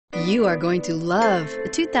You are going to love the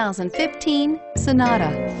 2015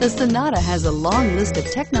 Sonata. The Sonata has a long list of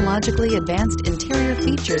technologically advanced interior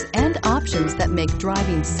features and options that make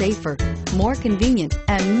driving safer, more convenient,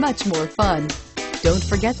 and much more fun. Don't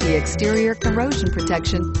forget the exterior corrosion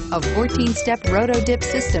protection, a 14-step roto-dip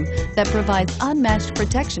system that provides unmatched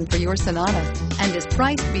protection for your Sonata and is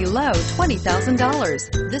priced below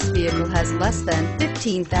 $20,000. This vehicle has less than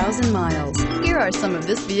 15,000 miles. Here are some of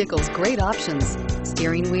this vehicle's great options: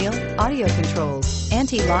 steering wheel audio controls,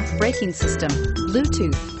 anti-lock braking system,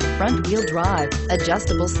 Bluetooth, front-wheel drive,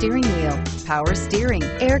 adjustable steering wheel, power steering,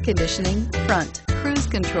 air conditioning, front, cruise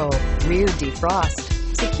control, rear defrost,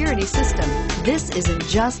 security system. This isn't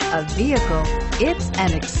just a vehicle, it's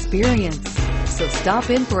an experience. So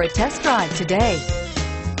stop in for a test drive today.